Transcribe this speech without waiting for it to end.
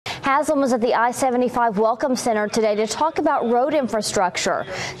Haslam was at the I-75 Welcome Center today to talk about road infrastructure.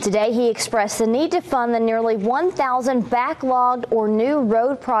 Today, he expressed the need to fund the nearly 1,000 backlogged or new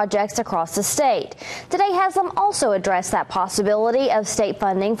road projects across the state. Today, Haslam also addressed that possibility of state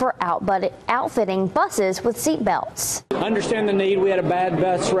funding for outfitting buses with seat belts. I understand the need. We had a bad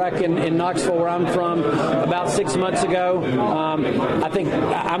bus wreck in Knoxville, where I'm from, about 6 months ago. I think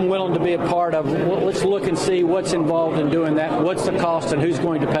I'm willing to be a part of. Let's look and see what's involved in doing that. What's the cost and who's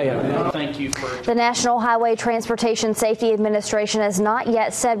going to pay it? Thank you. The National Highway Transportation Safety Administration has not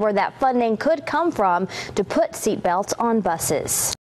yet said where that funding could come from to put seat belts on buses.